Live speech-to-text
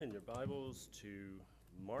your Bibles to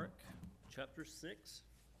Mark chapter 6.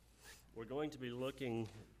 We're going to be looking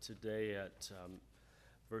today at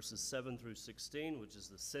verses 7 through 16, which is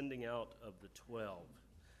the sending out of the 12.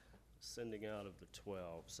 Sending out of the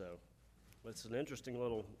 12. So it's an interesting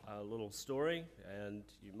little story, and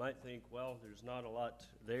you might think, well, there's not a lot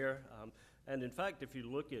there. And in fact, if you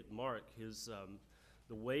look at Mark, his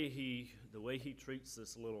the way he treats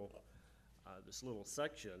this little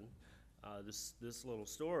section. This little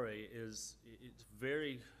story it's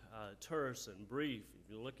very terse and brief.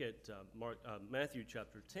 If you look at Matthew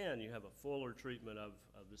chapter 10, you have a fuller treatment of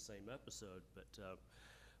the same episode. But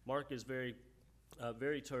Mark is very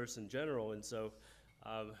terse in general, and so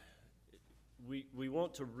we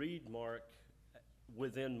want to read Mark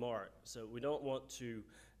within Mark. So we don't want to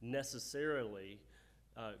necessarily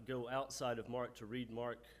go outside of Mark to read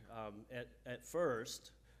Mark at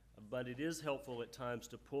first. But it is helpful at times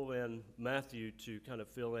to pull in Matthew to kind of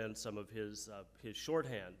fill in some of his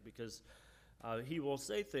shorthand, because he will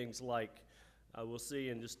say things like, we'll see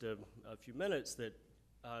in just a few minutes, that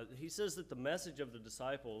he says that the message of the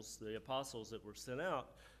disciples, the apostles that were sent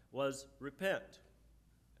out, was repent.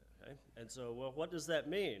 Okay? And so, well, what does that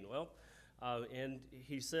mean? Well, and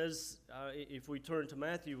he says, if we turn to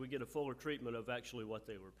Matthew, we get a fuller treatment of actually what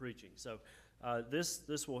they were preaching. So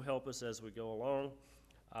this will help us as we go along.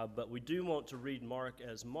 But we do want to read Mark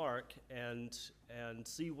as Mark and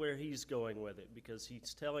see where he's going with it, because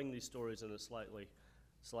he's telling these stories in a slightly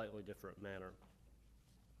different manner.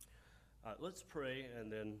 Let's pray, and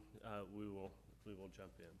then we will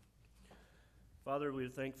jump in. Father, we're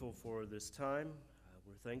thankful for this time.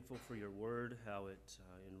 We're thankful for your word, how it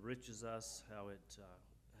enriches us, how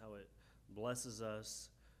it blesses us,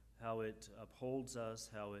 how it upholds us,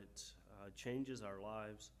 how it changes our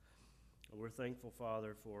lives. We're thankful,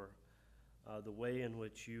 Father, for the way in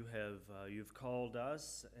which you've called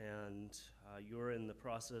us, and you're in the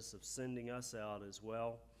process of sending us out as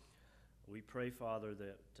well. We pray, Father,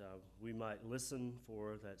 that we might listen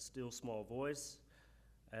for that still small voice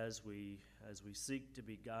as we seek to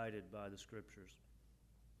be guided by the Scriptures.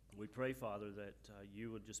 We pray, Father, that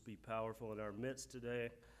you would just be powerful in our midst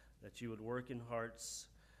today, that you would work in hearts,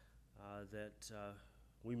 that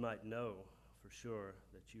we might know for sure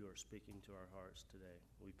that you are speaking to our hearts today.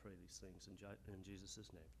 We pray these things in Jesus'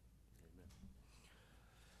 name. Amen.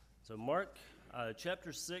 So Mark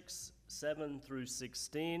chapter 6, 7 through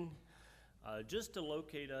 16, just to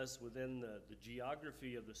locate us within the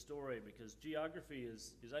geography of the story, because geography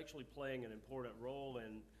is actually playing an important role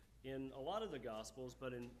in a lot of the Gospels,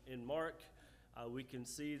 but in Mark, we can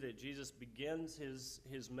see that Jesus begins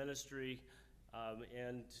his ministry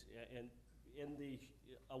and in the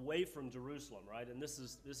away from Jerusalem, right? And this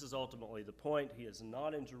is ultimately the point. He is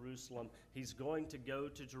not in Jerusalem. He's going to go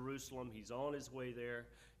to Jerusalem. He's on his way there.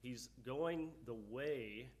 He's going the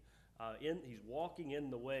way. He's walking in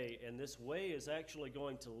the way, and this way is actually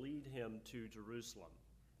going to lead him to Jerusalem.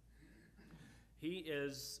 He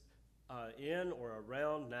is in or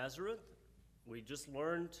around Nazareth. We just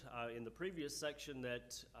learned in the previous section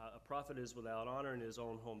that a prophet is without honor in his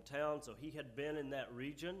own hometown, so he had been in that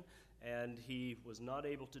region, and he was not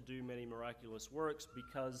able to do many miraculous works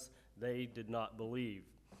because they did not believe.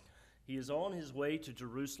 He is on his way to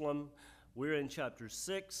Jerusalem. We're in chapter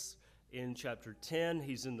 6. In chapter 10,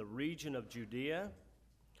 he's in the region of Judea.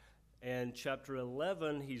 And chapter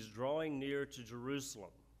 11, he's drawing near to Jerusalem,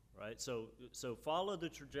 right? So follow the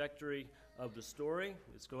trajectory of the story.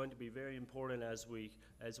 It's going to be very important as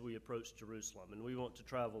we approach Jerusalem, and we want to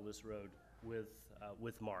travel this road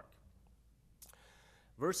with Mark.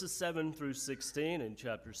 Verses 7 through 16 in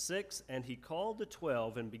chapter 6, and he called the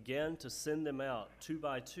 12 and began to send them out 2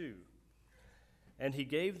 by 2. And he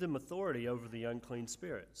gave them authority over the unclean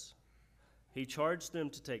spirits. He charged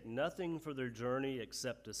them to take nothing for their journey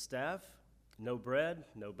except a staff, no bread,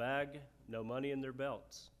 no bag, no money in their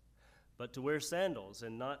belts, but to wear sandals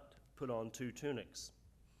and not put on 2 tunics.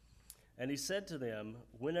 And he said to them,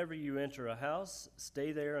 whenever you enter a house,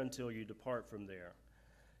 stay there until you depart from there.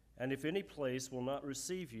 And if any place will not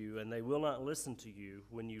receive you, and they will not listen to you,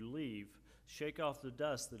 when you leave, shake off the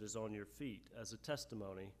dust that is on your feet as a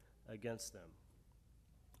testimony against them.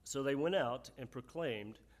 So they went out and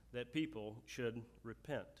proclaimed that people should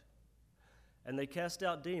repent. And they cast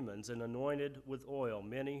out demons and anointed with oil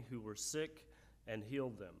many who were sick and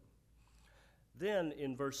healed them. Then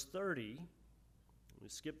in verse 30, we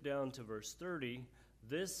skip down to verse 30,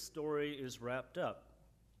 this story is wrapped up.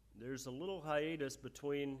 There's a little hiatus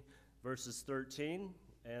between verses 13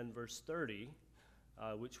 and verse 30,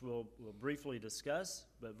 which we'll briefly discuss.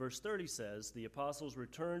 But verse 30 says, the apostles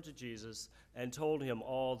returned to Jesus and told him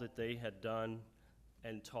all that they had done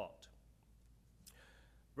and taught.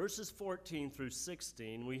 Verses 14 through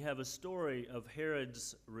 16, we have a story of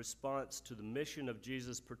Herod's response to the mission of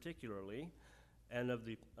Jesus particularly, and of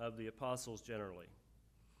the apostles generally.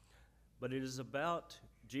 But it is about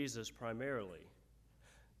Jesus primarily.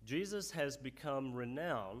 Jesus has become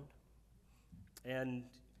renowned, and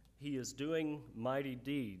he is doing mighty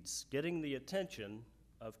deeds, getting the attention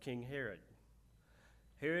of King Herod.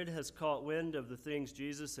 Herod has caught wind of the things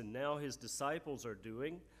Jesus and now his disciples are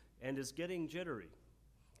doing, and is getting jittery,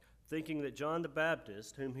 thinking that John the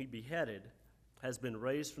Baptist, whom he beheaded, has been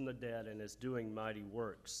raised from the dead and is doing mighty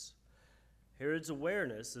works. Herod's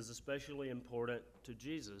awareness is especially important to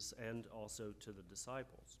Jesus and also to the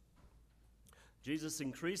disciples. Jesus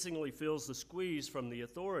increasingly feels the squeeze from the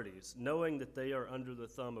authorities, knowing that they are under the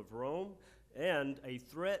thumb of Rome, and a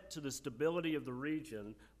threat to the stability of the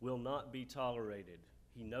region will not be tolerated.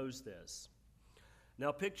 He knows this.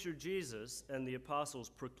 Now picture Jesus and the apostles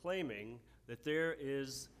proclaiming that there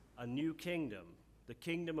is a new kingdom. The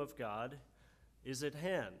kingdom of God is at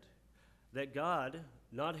hand. That God,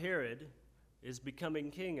 not Herod, is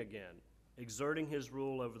becoming king again, exerting his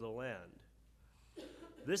rule over the land.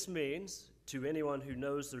 This means, to anyone who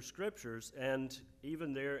knows their scriptures and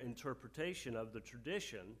even their interpretation of the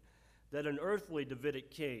tradition, that an earthly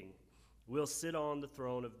Davidic king will sit on the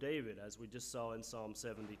throne of David, as we just saw in Psalm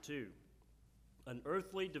 72. An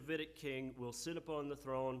earthly Davidic king will sit upon the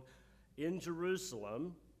throne in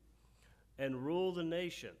Jerusalem and rule the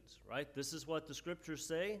nations, right? This is what the scriptures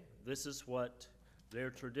say. This is what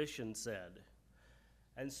their tradition said.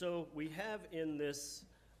 And so we have in this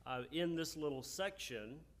little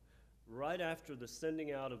section, right after the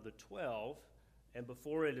sending out of the 12, and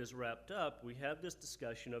before it is wrapped up, we have this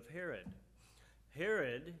discussion of Herod.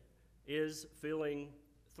 Herod is feeling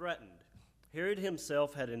threatened. Herod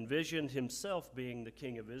himself had envisioned himself being the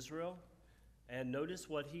king of Israel, and notice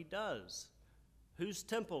what he does. Whose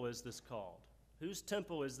temple is this called? Whose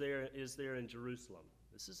temple is there in Jerusalem?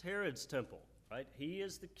 This is Herod's temple, right? He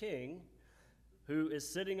is the king who is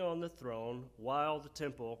sitting on the throne while the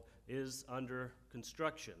temple is under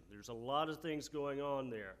construction. There's a lot of things going on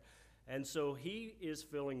there. And so he is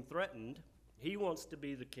feeling threatened. He wants to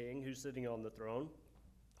be the king who's sitting on the throne.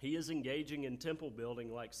 He is engaging in temple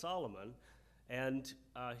building like Solomon, and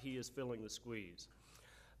he is feeling the squeeze.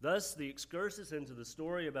 Thus, the excursus into the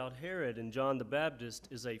story about Herod and John the Baptist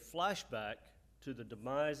is a flashback to the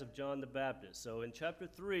demise of John the Baptist. So in chapter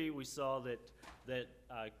 3, we saw that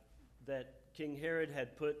King Herod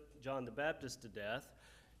had put John the Baptist to death.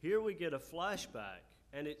 Here we get a flashback,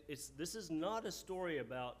 and this is not a story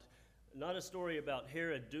about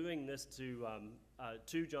Herod doing this to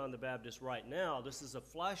John the Baptist right now. This is a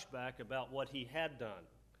flashback about what he had done.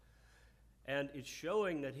 And it's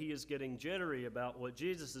showing that he is getting jittery about what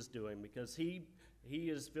Jesus is doing, because he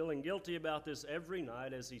is feeling guilty about this every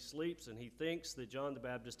night as he sleeps, and he thinks that John the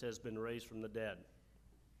Baptist has been raised from the dead.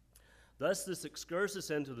 Thus, this excursus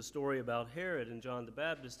into the story about Herod and John the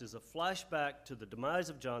Baptist is a flashback to the demise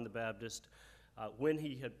of John the Baptist when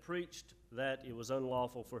he had preached that it was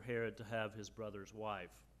unlawful for Herod to have his brother's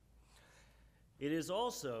wife. It is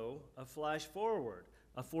also a flash forward,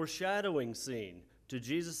 a foreshadowing scene to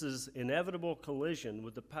Jesus' inevitable collision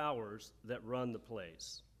with the powers that run the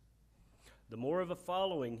place. The more of a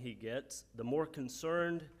following he gets, the more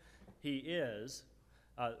concerned he is,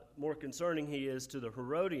 more concerning he is to the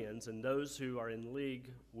Herodians and those who are in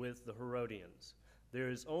league with the Herodians. There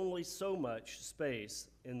is only so much space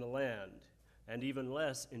in the land, and even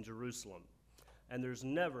less in Jerusalem. And there's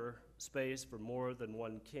never space for more than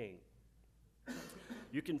one king.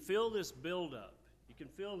 You can feel this buildup. You can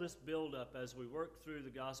feel this buildup as we work through the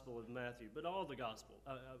Gospel of Matthew, but all the Gospel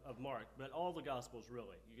of Mark, but all the Gospels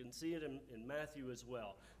really. You can see it in Matthew as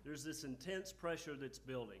well. There's this intense pressure that's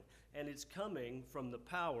building, and it's coming from the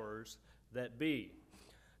powers that be.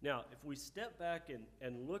 Now, if we step back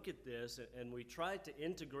and look at this and we try to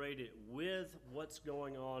integrate it with what's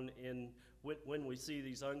going on when we see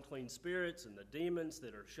these unclean spirits and the demons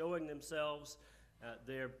that are showing themselves,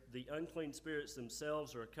 the unclean spirits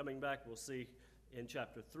themselves are coming back. We'll see in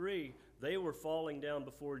chapter 3, they were falling down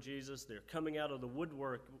before Jesus. They're coming out of the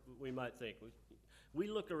woodwork, we might think. We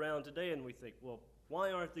look around today and we think, well,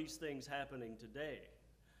 why aren't these things happening today?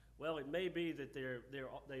 Well, it may be that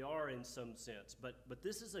they are in some sense, but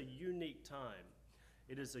this is a unique time.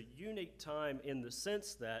 It is a unique time in the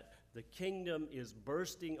sense that the kingdom is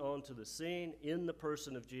bursting onto the scene in the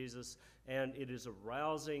person of Jesus, and it is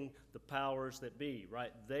arousing the powers that be,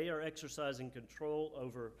 right? They are exercising control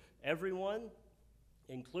over everyone,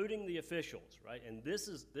 including the officials, right? And this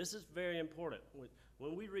is very important.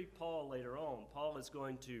 When we read Paul later on,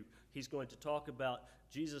 he's going to talk about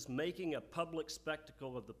Jesus making a public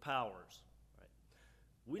spectacle of the powers. Right?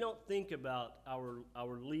 We don't think about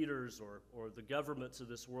our leaders or the governments of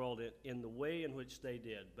this world in the way in which they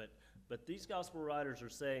did, but these gospel writers are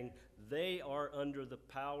saying they are under the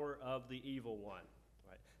power of the evil one.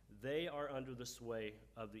 Right? They are under the sway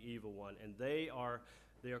of the evil one, and they are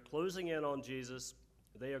closing in on Jesus.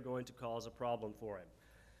 They are going to cause a problem for him.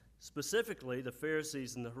 Specifically, the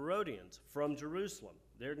Pharisees and the Herodians from Jerusalem.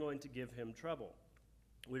 They're going to give him trouble.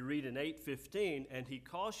 We read in 8:15, and he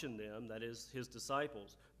cautioned them, that is, his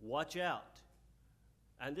disciples, watch out.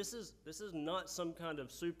 And this is not some kind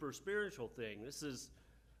of super spiritual thing. This is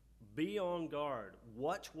be on guard.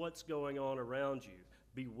 Watch what's going on around you.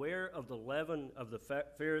 Beware of the leaven of the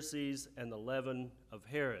Pharisees and the leaven of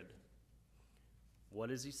Herod.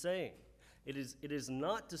 What is he saying? It is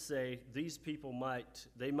not to say these people might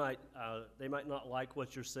not like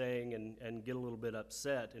what you're saying and get a little bit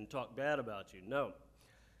upset and talk bad about you. No,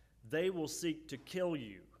 they will seek to kill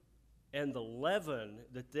you, and the leaven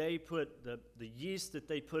that they put, the yeast that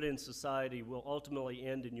they put in society will ultimately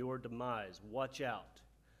end in your demise. Watch out.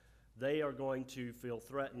 They are going to feel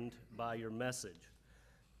threatened by your message.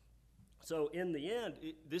 So in the end,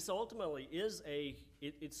 this ultimately is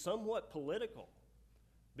it's somewhat political.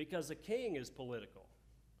 Because a king is political,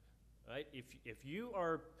 right? If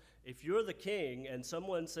you're the king and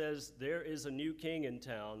someone says there is a new king in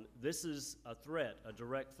town, this is a threat, a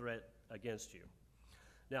direct threat against you.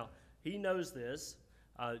 Now, he knows this,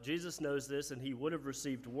 Jesus knows this, and he would have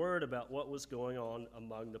received word about what was going on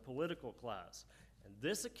among the political class. And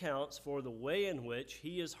this accounts for the way in which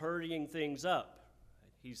he is hurrying things up.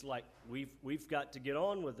 He's like, we've got to get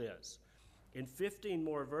on with this. In 15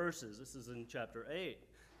 more verses, this is in chapter 8,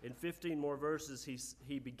 in 15 more verses,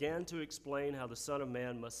 he began to explain how the Son of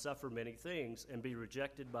Man must suffer many things and be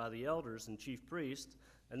rejected by the elders and chief priests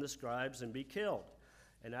and the scribes and be killed,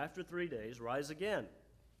 and after 3 days rise again.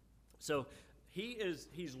 So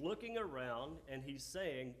he's looking around and he's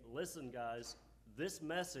saying, listen, guys, this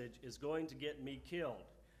message is going to get me killed.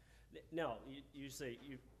 Now,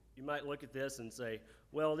 you might look at this and say,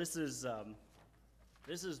 well, that's a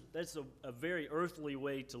very earthly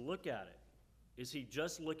way to look at it. Is he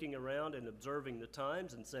just looking around and observing the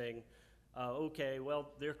times and saying, okay,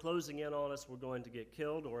 well, they're closing in on us, we're going to get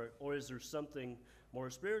killed, or is there something more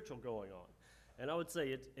spiritual going on? And I would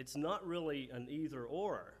say it's not really an either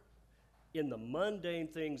or. In the mundane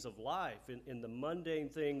things of life, in the mundane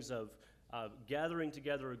things of gathering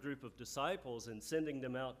together a group of disciples and sending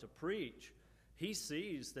them out to preach, he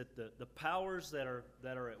sees that the powers that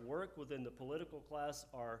are at work within the political class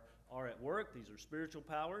are at work. These are spiritual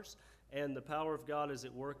powers, and the power of God is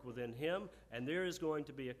at work within him, and there is going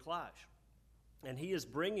to be a clash. And he is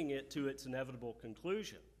bringing it to its inevitable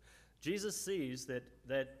conclusion. Jesus sees that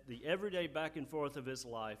the everyday back and forth of his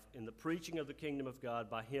life in the preaching of the kingdom of God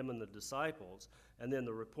by him and the disciples, and then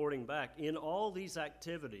the reporting back, in all these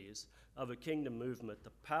activities of a kingdom movement, the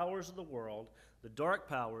powers of the world, the dark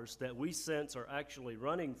powers that we sense are actually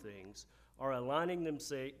running things, are aligning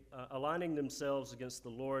themselves against the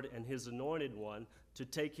Lord and his anointed one to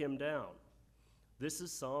take him down. This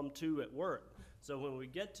is Psalm 2 at work. So when we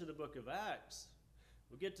get to the book of Acts,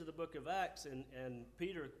 and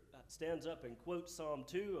Peter stands up and quotes Psalm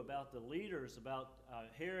 2 about the leaders, about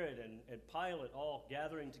Herod and Pilate all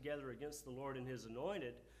gathering together against the Lord and his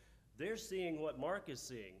anointed. They're seeing what Mark is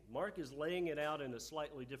seeing. Mark is laying it out in a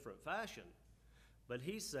slightly different fashion. But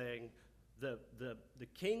he's saying the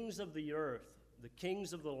kings of the earth, the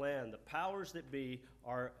kings of the land, the powers that be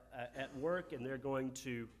are at work, and they're going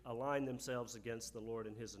to align themselves against the Lord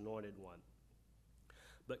and his anointed one.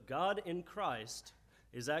 But God in Christ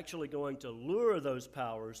is actually going to lure those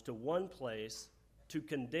powers to one place to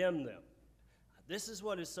condemn them. This is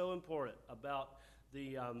what is so important about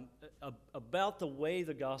the way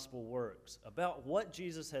the gospel works, about what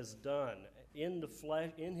Jesus has done in the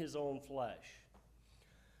flesh, in his own flesh.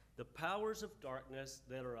 The powers of darkness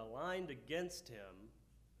that are aligned against him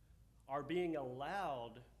are being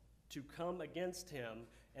allowed to come against him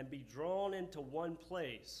and be drawn into one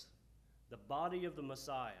place, the body of the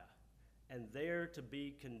Messiah, and there to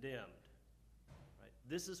be condemned. Right?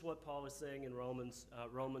 This is what Paul is saying in Romans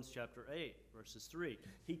chapter 8, verses 3.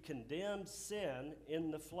 He condemned sin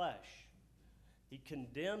in the flesh. He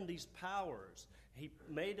condemned these powers. He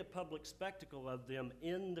made a public spectacle of them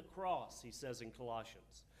in the cross, he says in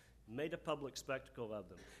Colossians. Made a public spectacle of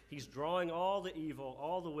them. He's drawing all the evil,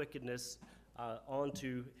 all the wickedness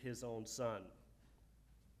onto his own Son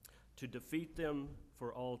to defeat them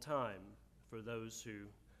for all time for those who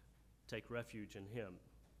take refuge in him.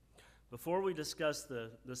 Before we discuss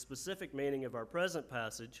the specific meaning of our present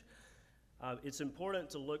passage, it's important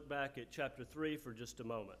to look back at chapter 3 for just a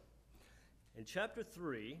moment. In chapter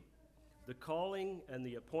 3, the calling and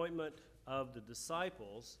the appointment of the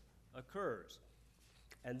disciples occurs.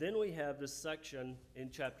 And then we have this section in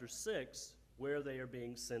chapter 6 where they are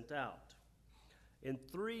being sent out. In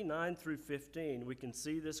 3:9 through 15, we can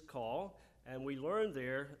see this call, and we learn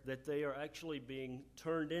there that they are actually being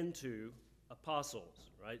turned into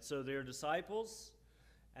apostles, right? So they're disciples,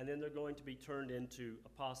 and then they're going to be turned into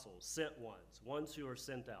apostles, sent ones who are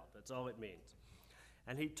sent out. That's all it means.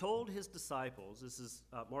 And he told his disciples, this is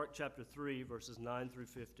Mark chapter 3, verses 9 through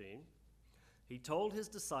 15, he told his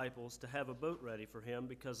disciples to have a boat ready for him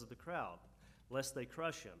because of the crowd, lest they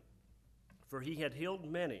crush him. For he had healed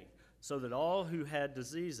many, so that all who had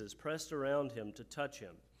diseases pressed around him to touch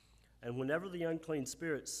him. And whenever the unclean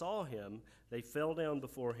spirits saw him, they fell down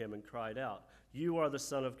before him and cried out, "You are the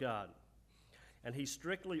Son of God." And he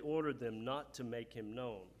strictly ordered them not to make him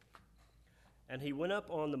known. And he went up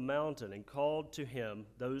on the mountain and called to him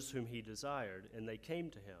those whom he desired, and they came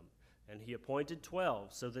to him. And he appointed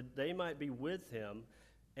 12, so that they might be with him,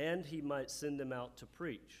 and he might send them out to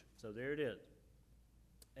preach. So there it is.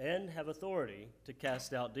 And have authority to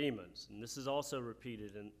cast out demons. And this is also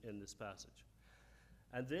repeated in this passage.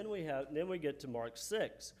 And then we get to Mark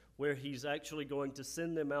 6, where he's actually going to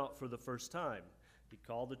send them out for the first time. He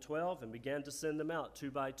called the 12 and began to send them out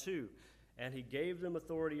 2 by 2, and he gave them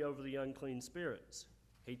authority over the unclean spirits.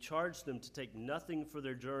 He charged them to take nothing for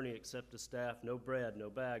their journey except a staff, no bread, no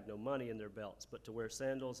bag, no money in their belts, but to wear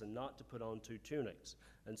sandals and not to put on 2 tunics,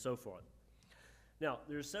 and so forth. Now,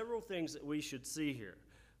 there are several things that we should see here.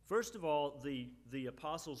 First of all, the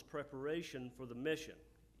apostles' preparation for the mission.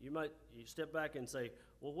 You step back and say,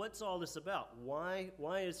 well, what's all this about? Why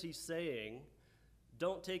is he saying,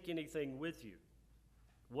 don't take anything with you?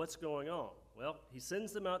 What's going on? Well, he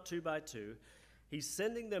sends them out 2 by 2. He's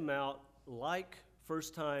sending them out like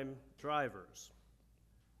first-time drivers.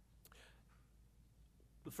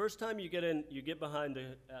 The first time you get behind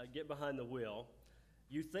the wheel,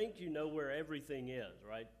 you think you know where everything is,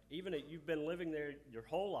 right? Even if you've been living there your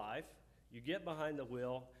whole life, you get behind the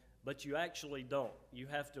wheel, but you actually don't. You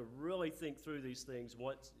have to really think through these things.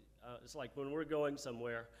 It's like when we're going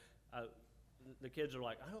somewhere, the kids are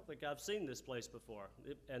like, I don't think I've seen this place before.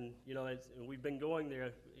 We've been going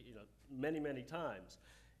there, many, many times.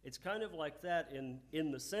 It's kind of like that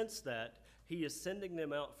in the sense that he is sending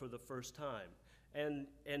them out for the first time. And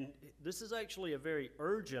this is actually a very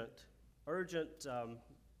urgent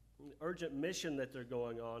mission that they're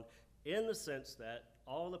going on, in the sense that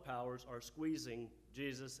all the powers are squeezing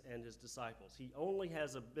Jesus and his disciples. He only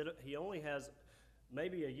has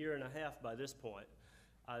maybe a year and a half by this point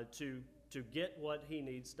to get what he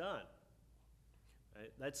needs done.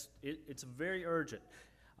 Right? It's very urgent.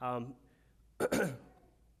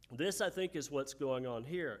 This, I think, is what's going on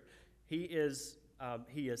here. He is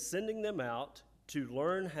sending them out to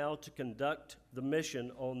learn how to conduct the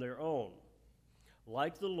mission on their own.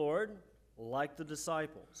 Like the Lord, like the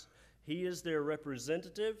disciples. He is their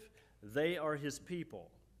representative. They are his people.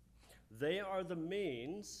 They are the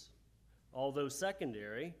means, although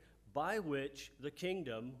secondary, by which the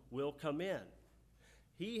kingdom will come in.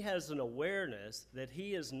 He has an awareness that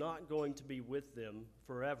he is not going to be with them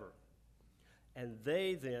forever. And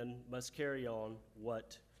they then must carry on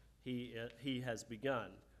what he has begun.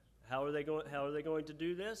 How are they going to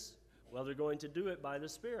do this? Well, they're going to do it by the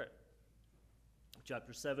Spirit.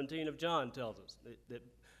 Chapter 17 of John tells us that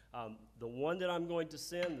the one that I'm going to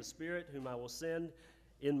send, the Spirit whom I will send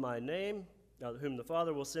in my name, whom the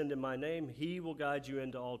Father will send in my name, he will guide you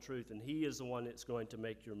into all truth, and he is the one that's going to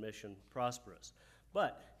make your mission prosperous.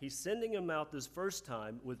 But he's sending them out this first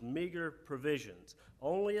time with meager provisions.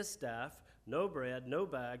 Only a staff, no bread, no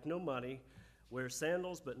bag, no money, wear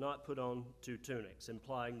sandals but not put on 2 tunics,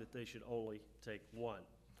 implying that they should only take 1.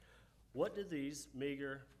 What do these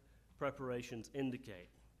meager preparations indicate?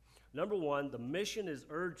 Number 1, the mission is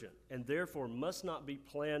urgent and therefore must not be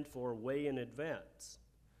planned for way in advance.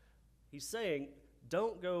 He's saying,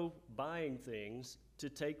 don't go buying things to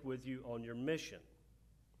take with you on your mission.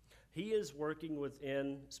 He is working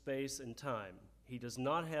within space and time. He does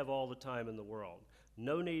not have all the time in the world.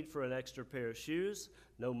 No need for an extra pair of shoes,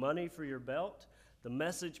 no money for your belt. The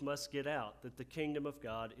message must get out that the kingdom of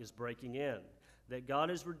God is breaking in, that God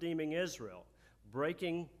is redeeming Israel,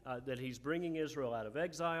 that he's bringing Israel out of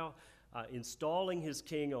exile, installing his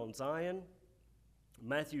king on Zion.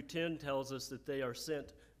 Matthew 10 tells us that they are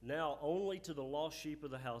sent now only to the lost sheep of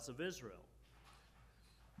the house of Israel.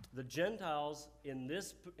 The Gentiles in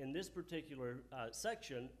this particular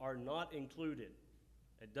section are not included.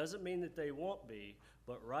 It doesn't mean that they won't be,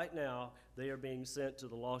 but right now they are being sent to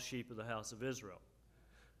the lost sheep of the house of Israel.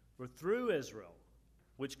 For through Israel,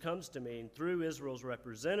 which comes to mean through Israel's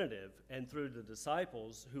representative and through the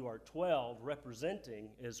disciples who are 12 representing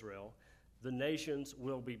Israel, the nations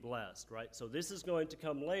will be blessed, right? So this is going to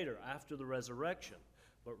come later after the resurrection.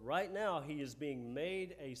 But right now he is being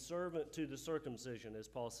made a servant to the circumcision, as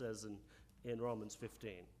Paul says in Romans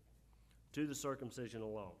 15, to the circumcision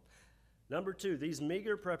alone. Number two, these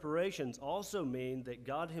meager preparations also mean that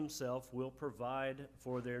God himself will provide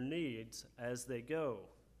for their needs as they go.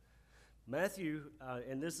 Matthew,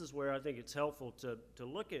 and this is where I think it's helpful to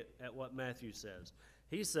look at what Matthew says.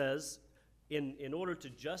 He says, in order to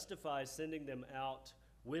justify sending them out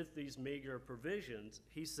with these meager provisions,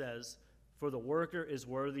 he says, for the worker is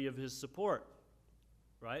worthy of his support,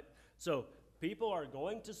 right? So people are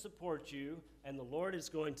going to support you, and the Lord is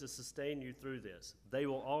going to sustain you through this. They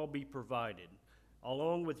will all be provided,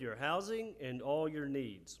 along with your housing and all your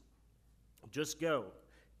needs. Just go.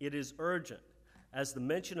 It is urgent, as the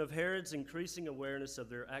mention of Herod's increasing awareness of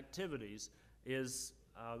their activities is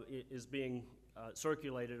being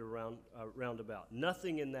circulated around about.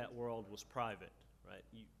 Nothing in that world was private, right?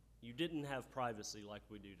 You didn't have privacy like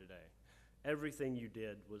we do today. Everything you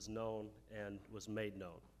did was known and was made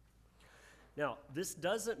known. Now, this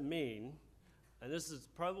doesn't mean, and this is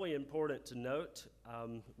probably important to note,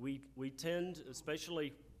 we tend,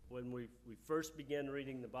 especially when we first begin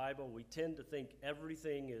reading the Bible, we tend to think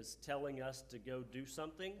everything is telling us to go do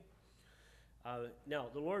something. Now,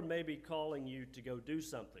 the Lord may be calling you to go do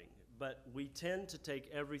something, but we tend to take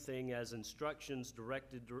everything as instructions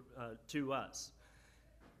directed to us,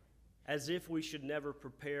 as if we should never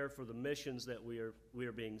prepare for the missions that we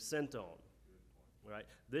are being sent on. Right?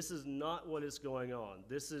 This is not what is going on.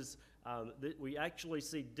 This is we actually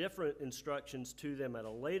see different instructions to them at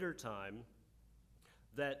a later time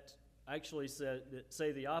that actually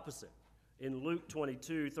say the opposite. In Luke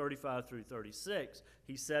 22:35 through 36,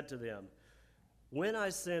 he said to them, When I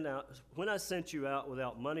sent you out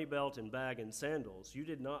without money belt and bag and sandals, you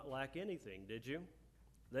did not lack anything, did you?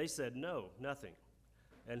 They said, No, nothing.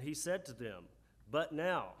 And he said to them, But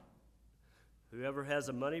now, whoever has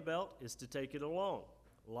a money belt is to take it along,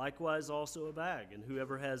 likewise also a bag, and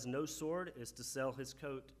whoever has no sword is to sell his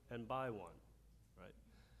coat and buy one. Right?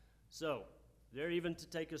 So, they're even to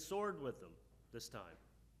take a sword with them this time.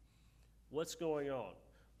 What's going on?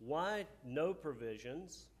 Why no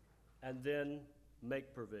provisions and then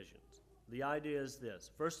make provisions? The idea is this.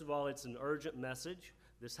 First of all, it's an urgent message.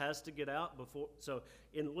 This has to get out before. So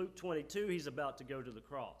in Luke 22, he's about to go to the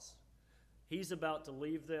cross. He's about to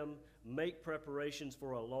leave them, make preparations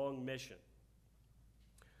for a long mission.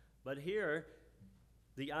 But here,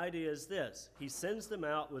 the idea is this. He sends them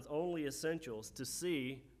out with only essentials to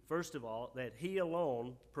see, first of all, that he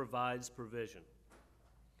alone provides provision.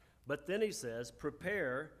 But then he says,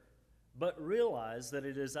 prepare, but realize that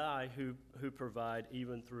it is I who provide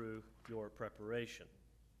even through your preparation.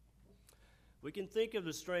 We can think of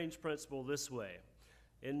the strange principle this way.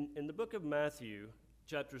 In the book of Matthew,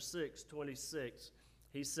 chapter 6:26,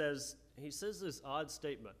 he says this odd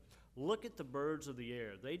statement. Look at the birds of the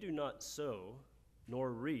air. They do not sow,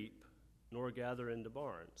 nor reap, nor gather into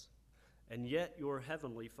barns, and yet your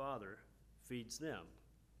heavenly Father feeds them.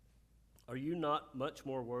 Are you not much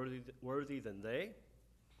more worthy than they?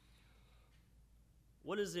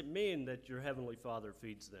 What does it mean that your heavenly Father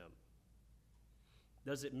feeds them?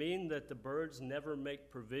 Does it mean that the birds never make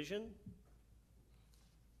provision?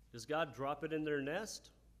 Does God drop it in their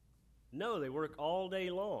nest? No, they work all day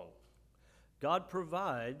long. God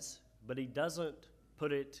provides, but he doesn't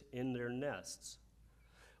put it in their nests.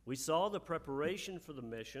 We saw the preparation for the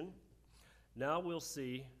mission. Now we'll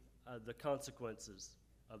see the consequences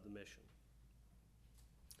of the mission.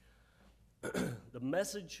 The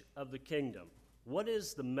message of the kingdom. What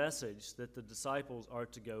is the message that the disciples are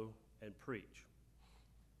to go and preach?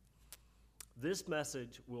 This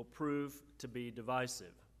message will prove to be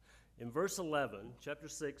divisive. In verse 11, chapter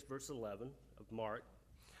 6, verse 11 of Mark,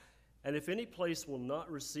 and if any place will not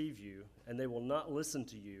receive you, and they will not listen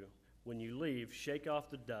to you, when you leave, shake off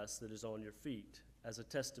the dust that is on your feet as a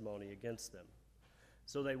testimony against them.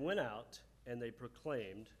 So they went out, and they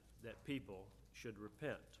proclaimed that people should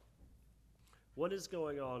repent. What is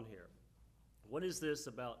going on here? What is this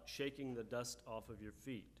about shaking the dust off of your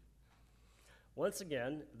feet? Once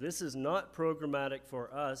again, this is not programmatic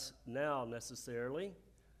for us now necessarily.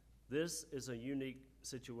 This is a unique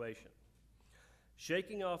situation.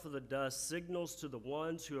 Shaking off of the dust signals to the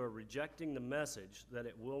ones who are rejecting the message that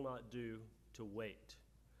it will not do to wait.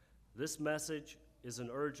 This message is an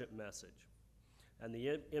urgent message, and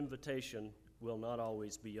the invitation will not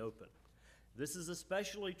always be open. This is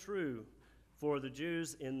especially true for the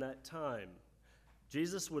Jews in that time.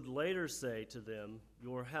 Jesus would later say to them,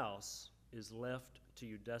 "Your house is left to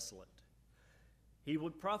you desolate." He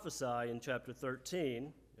would prophesy in chapter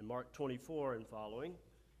 13, in Mark 24 and following,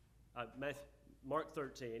 Mark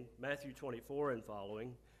 13, Matthew 24 and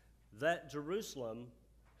following, that Jerusalem,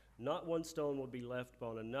 not one stone would be left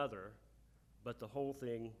upon another, but the whole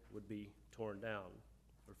thing would be torn down,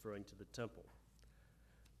 referring to the temple.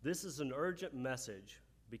 This is an urgent message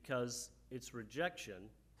because its rejection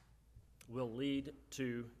will lead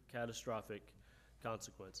to catastrophic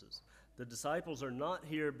consequences. The disciples are not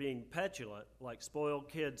here being petulant like spoiled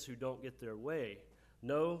kids who don't get their way.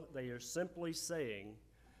 No, they are simply saying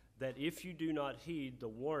that if you do not heed the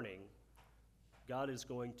warning, God is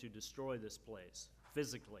going to destroy this place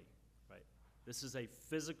physically, right? This is a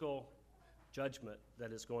physical judgment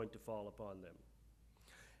that is going to fall upon them.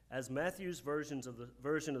 As Matthew's version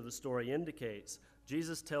of the story indicates,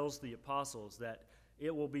 Jesus tells the apostles that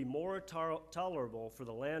it will be more tolerable for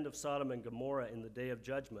the land of Sodom and Gomorrah in the day of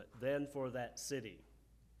judgment than for that city.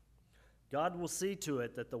 God will see to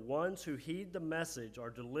it that the ones who heed the message are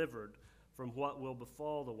delivered from what will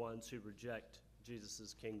befall the ones who reject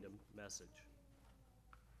Jesus' kingdom message.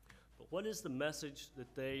 But what is the message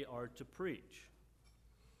that they are to preach?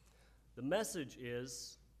 The message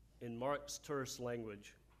is, in Mark's terse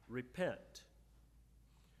language, repent.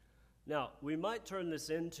 Now, we might turn this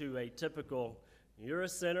into a typical, you're a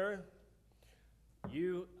sinner,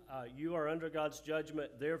 you are under God's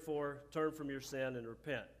judgment, therefore turn from your sin and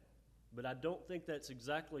repent. But I don't think that's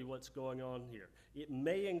exactly what's going on here. It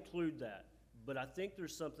may include that, but I think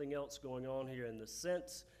there's something else going on here in the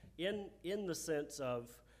sense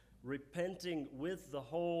of repenting with the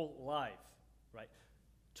whole life, right?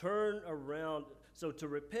 Turn around. So to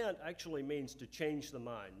repent actually means to change the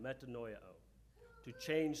mind, metanoia, to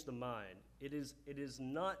change the mind.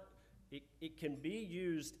 It can be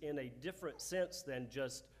used in a different sense than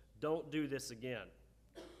just don't do this again.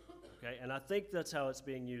 Okay, and I think that's how it's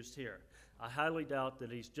being used here. I highly doubt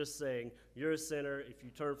that he's just saying, you're a sinner, if you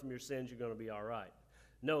turn from your sins, you're going to be all right.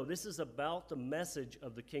 No, this is about the message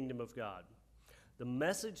of the kingdom of God. The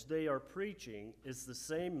message they are preaching is the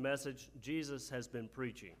same message Jesus has been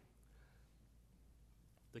preaching.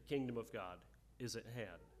 The kingdom of God is at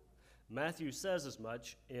hand. Matthew says as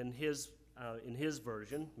much in his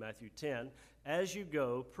version, Matthew 10, as you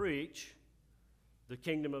go, preach, the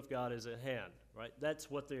kingdom of God is at hand, right? That's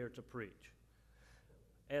what they are to preach.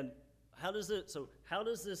 And how does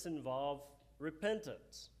this involve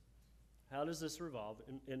repentance? How does this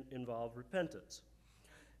involve repentance?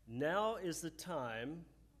 Now is the time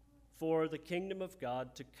for the kingdom of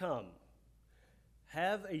God to come.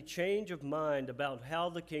 Have a change of mind about how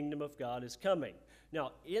the kingdom of God is coming.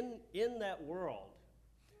 Now, in that world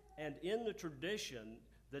and in the tradition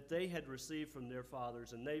that they had received from their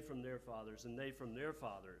fathers, and they from their fathers, and they from their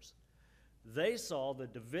fathers, they saw the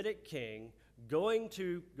Davidic king going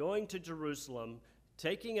to Jerusalem,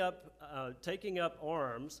 taking up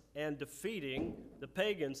arms and defeating the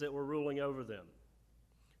pagans that were ruling over them.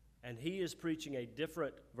 And he is preaching a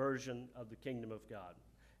different version of the kingdom of God.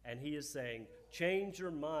 And he is saying, change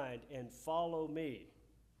your mind and follow me.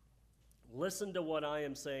 Listen to what I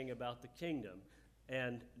am saying about the kingdom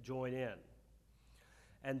and join in.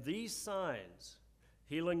 And these signs,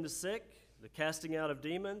 healing the sick, the casting out of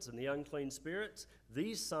demons, and the unclean spirits,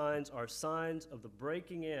 these signs are signs of the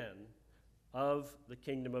breaking in of the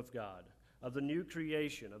kingdom of God, of the new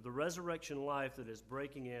creation, of the resurrection life that is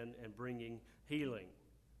breaking in and bringing healing.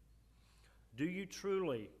 Do you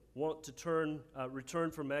truly want to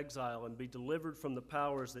return from exile and be delivered from the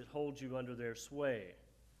powers that hold you under their sway?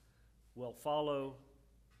 Well, follow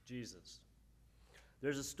Jesus.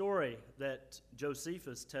 There's a story that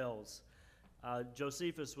Josephus tells.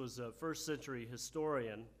 Josephus was a first century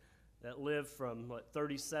historian that lived from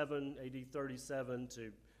AD 37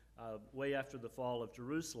 to way after the fall of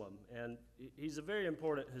Jerusalem. And he's a very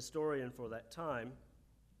important historian for that time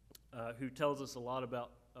who tells us a lot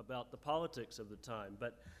about the politics of the time.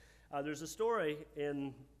 But there's a story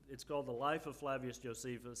it's called The Life of Flavius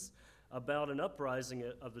Josephus, about an uprising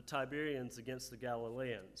of the Tiberians against the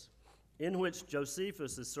Galileans, in which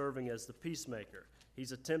Josephus is serving as the peacemaker.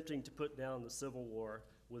 He's attempting to put down the civil war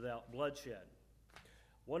without bloodshed.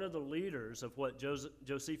 One of the leaders of what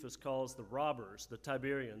Josephus calls the robbers, the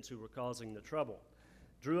Tiberians who were causing the trouble,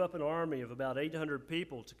 drew up an army of about 800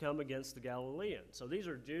 people to come against the Galileans. So these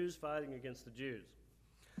are Jews fighting against the Jews.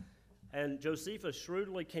 And Josephus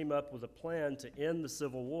shrewdly came up with a plan to end the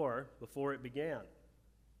civil war before it began.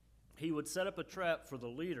 He would set up a trap for the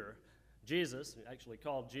leader Jesus, actually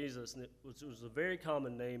called Jesus, and it was a very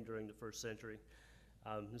common name during the first century.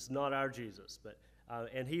 It's not our Jesus, but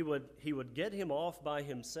and he would get him off by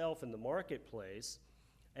himself in the marketplace,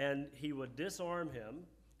 and he would disarm him,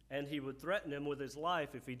 and he would threaten him with his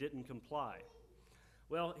life if he didn't comply.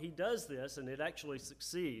 Well, he does this, and it actually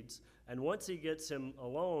succeeds, and once he gets him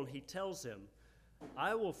alone, he tells him,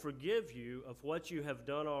 I will forgive you of what you have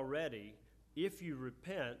done already if you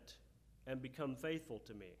repent and become faithful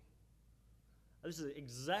to me. This is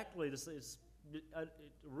exactly this. It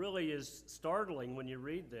really is startling when you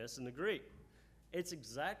read this in the Greek. It's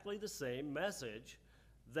exactly the same message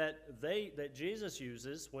that Jesus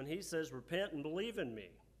uses when he says, repent and believe in me.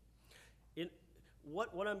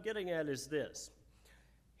 What I'm getting at is this.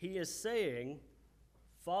 He is saying,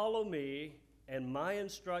 follow me and my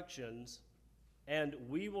instructions, and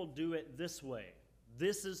we will do it this way.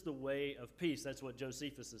 This is the way of peace. That's what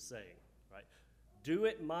Josephus is saying, right? Do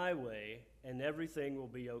it my way, and everything will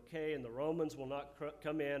be okay, and the Romans will not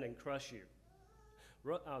come in and crush you.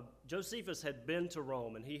 Josephus had been to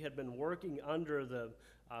Rome, and he had been working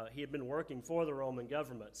for the Roman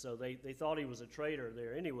government, so they thought he was a traitor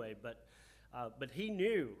there anyway, but he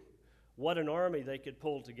knew what an army they could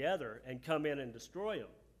pull together and come in and destroy him.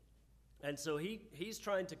 And so he's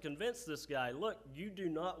trying to convince this guy, look, you do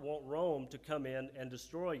not want Rome to come in and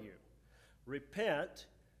destroy you. Repent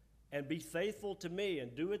and be faithful to me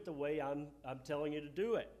and do it the way I'm telling you to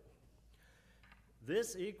do it.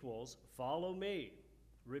 This equals follow me.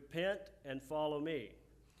 Repent and follow me.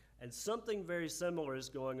 And something very similar is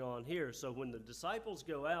going on here. So when the disciples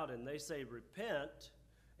go out and they say repent,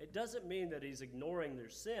 it doesn't mean that he's ignoring their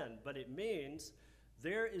sin, but it means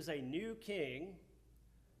there is a new king.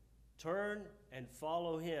 Turn and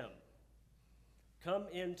follow him. Come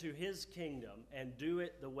into his kingdom and do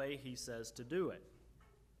it the way he says to do it.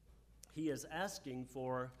 He is asking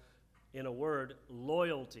for, in a word,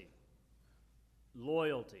 loyalty.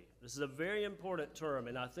 Loyalty. This is a very important term,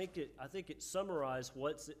 and I think it summarizes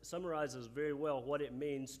very well what it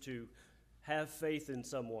means to have faith in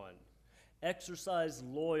someone. Exercise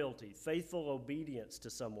loyalty, faithful obedience to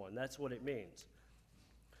someone. That's what it means.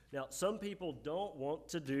 Now, some people don't want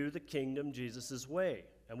to do the kingdom Jesus' way,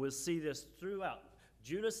 and we'll see this throughout.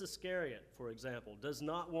 Judas Iscariot, for example, does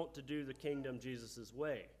not want to do the kingdom Jesus'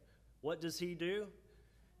 way. What does he do?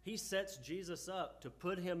 He sets Jesus up to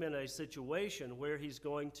put him in a situation where he's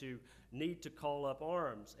going to need to call up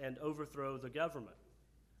arms and overthrow the government.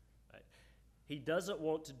 Right? He doesn't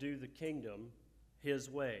want to do the kingdom his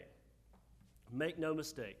way. Make no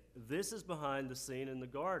mistake, this is behind the scene in the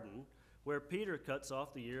garden where Peter cuts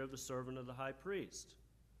off the ear of the servant of the high priest.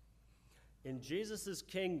 In Jesus'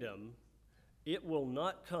 kingdom, it will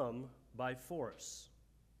not come by force.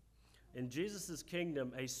 In Jesus'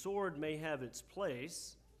 kingdom, a sword may have its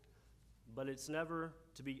place, but it's never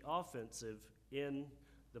to be offensive in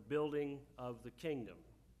the building of the kingdom.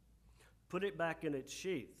 Put it back in its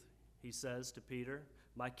sheath, he says to Peter.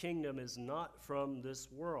 My kingdom is not from this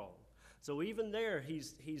world. So even there,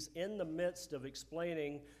 he's in the midst of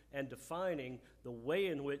explaining and defining the way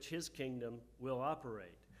in which his kingdom will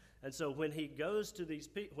operate. And so when he goes to these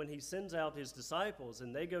people, when he sends out his disciples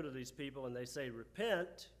and they go to these people and they say,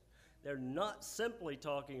 repent, they're not simply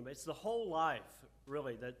talking about, it's the whole life,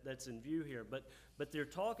 really, that's in view here. But they're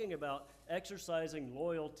talking about exercising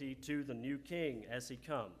loyalty to the new king as he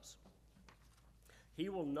comes. He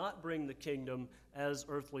will not bring the kingdom as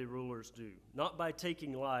earthly rulers do, not by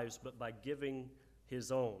taking lives, but by giving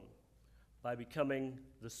his own, by becoming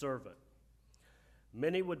the servant.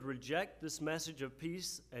 Many would reject this message of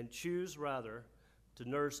peace and choose rather to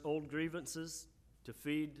nurse old grievances, to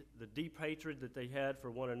feed the deep hatred that they had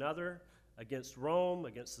for one another, against Rome,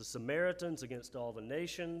 against the Samaritans, against all the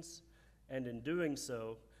nations, and in doing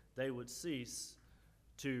so, they would cease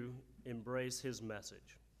to embrace his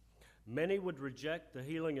message. Many would reject the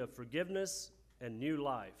healing of forgiveness and new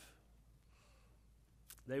life.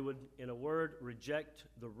 They would, in a word, reject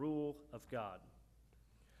the rule of God.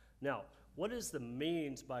 Now, what is the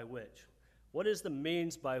means by which? What is the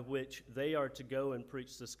means by which they are to go and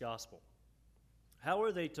preach this gospel? How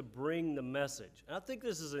are they to bring the message? And I think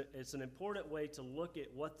it's an important way to look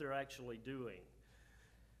at what they're actually doing.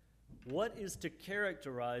 What is to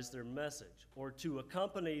characterize their message or to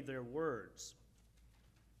accompany their words?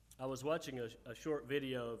 I was watching a short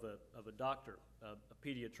video of a doctor, a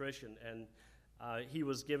pediatrician, and he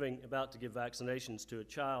was about to give vaccinations to a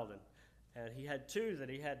child, and he had two that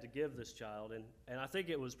he had to give this child, and I think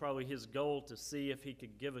it was probably his goal to see if he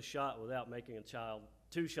could give a shot without making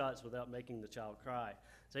two shots without making the child cry.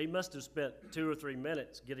 So he must have spent 2 or 3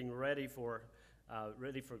 minutes getting ready for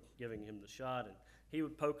giving him the shot, and he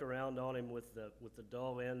would poke around on him with the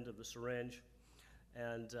dull end of the syringe,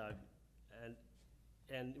 and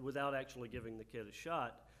without actually giving the kid a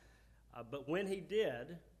shot. But when he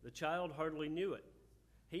did, the child hardly knew it.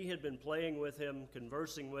 He had been playing with him,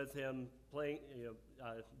 conversing with him,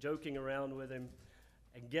 joking around with him,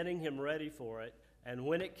 and getting him ready for it. And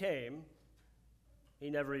when it came, he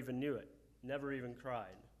never even knew it, never even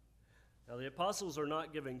cried. Now, the apostles are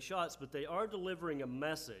not giving shots, but they are delivering a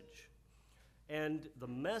message. And the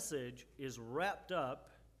message is wrapped up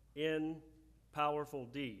in powerful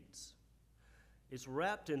deeds. It's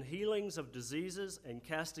wrapped in healings of diseases and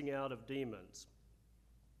casting out of demons.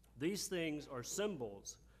 These things are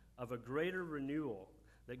symbols of a greater renewal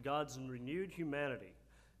that God's renewed humanity,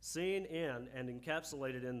 seen in and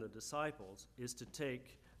encapsulated in the disciples, is to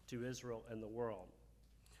take to Israel and the world.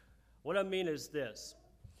 What I mean is this.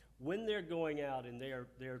 When they're going out and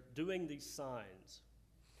they're doing these signs,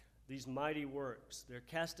 these mighty works, they're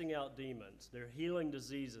casting out demons, they're healing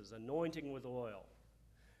diseases, anointing with oil,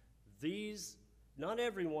 not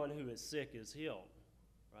everyone who is sick is healed,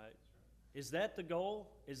 right? Is that the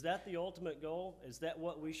goal? Is that the ultimate goal? Is that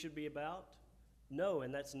what we should be about? No,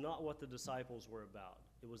 and that's not what the disciples were about.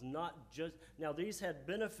 It was not just, now these had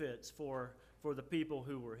benefits for the people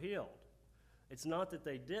who were healed. It's not that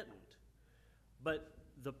they didn't, but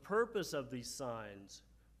the purpose of these signs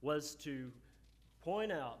was to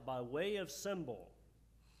point out by way of symbol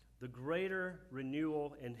the greater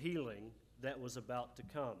renewal and healing that was about to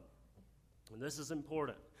come. And this is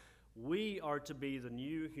important. We are to be the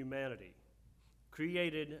new humanity,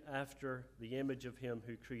 created after the image of him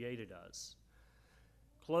who created us,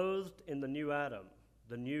 clothed in the new Adam,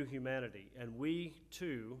 the new humanity, and we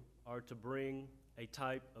too are to bring a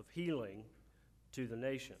type of healing to the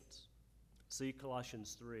nations. See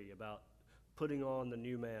Colossians 3 about putting on the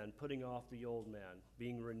new man, putting off the old man,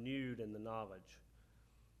 being renewed in the knowledge.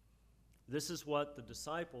 This is what the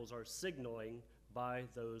disciples are signaling by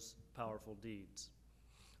those powerful deeds.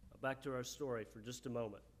 Back to our story for just a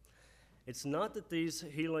moment. It's not that these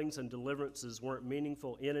healings and deliverances weren't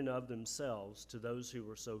meaningful in and of themselves to those who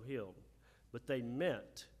were so healed, but they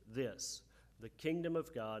meant this: the kingdom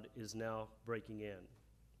of God is now breaking in,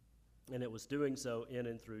 and it was doing so in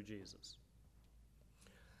and through Jesus.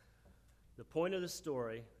 The point of the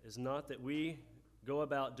story is not that we go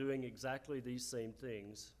about doing exactly these same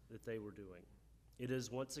things that they were doing. It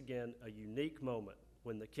is, once again, a unique moment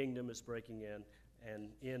when the kingdom is breaking in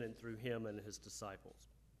and through him and his disciples.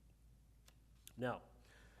 Now,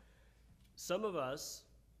 most of us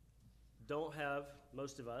don't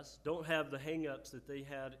have the hang-ups that they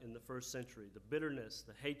had in the first century, the bitterness,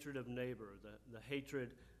 the hatred of neighbor, the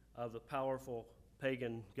hatred of the powerful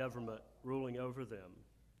pagan government ruling over them.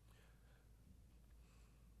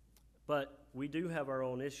 But we do have our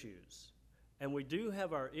own issues, and we do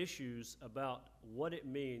have our issues about what it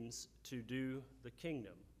means to do the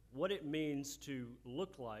kingdom, what it means to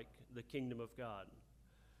look like the kingdom of God.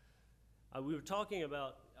 We were talking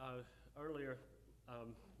about earlier,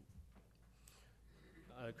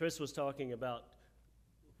 Chris was talking about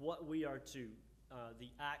what we are to, the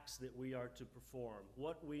acts that we are to perform,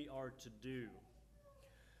 what we are to do,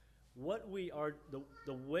 what we are,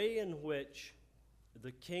 the way in which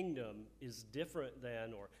the kingdom is different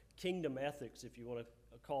than, or kingdom ethics, if you want to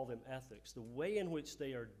call them ethics, the way in which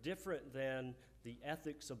they are different than the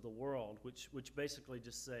ethics of the world, which basically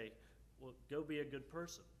just say, well, go be a good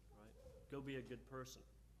person, right? Go be a good person.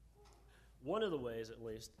 One of the ways, at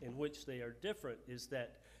least, in which they are different is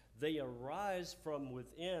that they arise from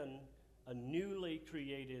within a newly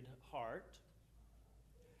created heart,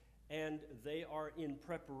 and they are in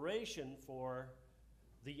preparation for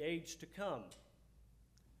the age to come.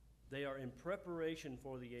 They are in preparation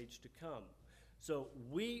for the age to come. So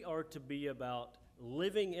we are to be about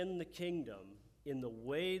living in the kingdom in the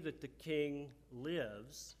way that the king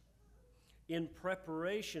lives, in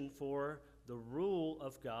preparation for the rule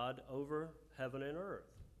of God over heaven and earth.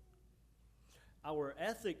 Our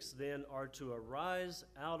ethics then are to arise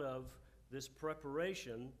out of this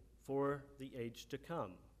preparation for the age to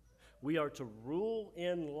come. We are to rule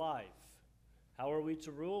in life. How are we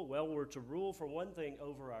to rule? Well, we're to rule, for one thing,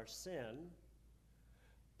 over our sin,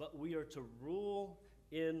 but we are to rule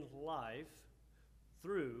in life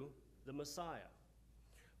through the Messiah.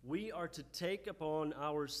 We are to take upon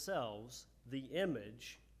ourselves the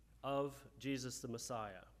image of Jesus the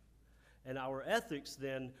Messiah. And our ethics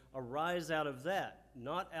then arise out of that,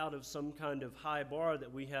 not out of some kind of high bar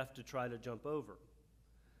that we have to try to jump over.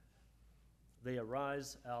 They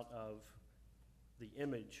arise out of the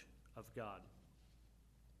image of God.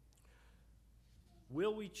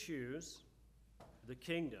 Will we choose the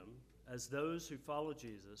kingdom as those who follow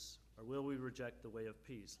Jesus, or will we reject the way of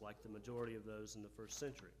peace like the majority of those in the first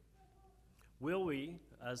century? Will we,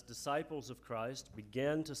 as disciples of Christ,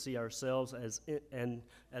 begin to see ourselves as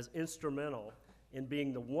instrumental in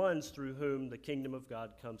being the ones through whom the kingdom of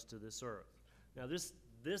God comes to this earth? Now,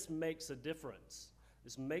 this makes a difference.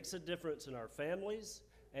 This makes a difference in our families,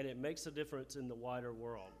 and it makes a difference in the wider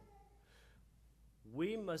world.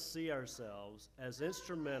 We must see ourselves as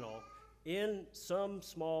instrumental in some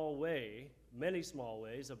small way, many small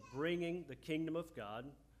ways, of bringing the kingdom of God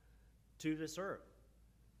to this earth.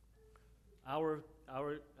 Our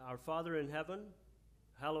Father in heaven,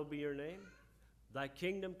 hallowed be your name. Thy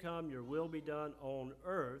kingdom come, your will be done on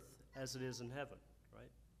earth as it is in heaven, right?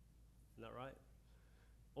 Isn't that right?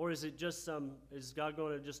 Or is it just is God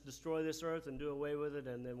going to just destroy this earth and do away with it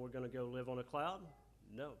and then we're going to go live on a cloud?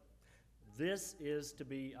 No. This is to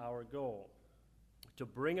be our goal, to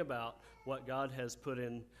bring about what God has put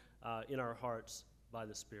in our hearts by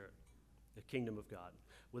the Spirit, the kingdom of God.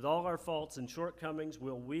 With all our faults and shortcomings,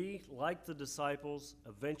 will we, like the disciples,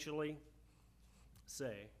 eventually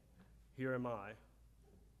say, here am I,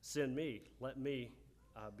 send me, let me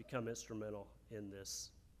become instrumental in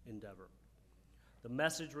this endeavor? The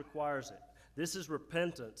message requires it. This is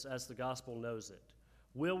repentance as the gospel knows it.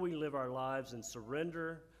 Will we live our lives in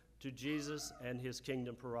surrender to Jesus and his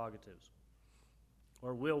kingdom prerogatives?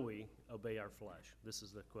 Or will we obey our flesh? This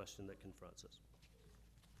is the question that confronts us.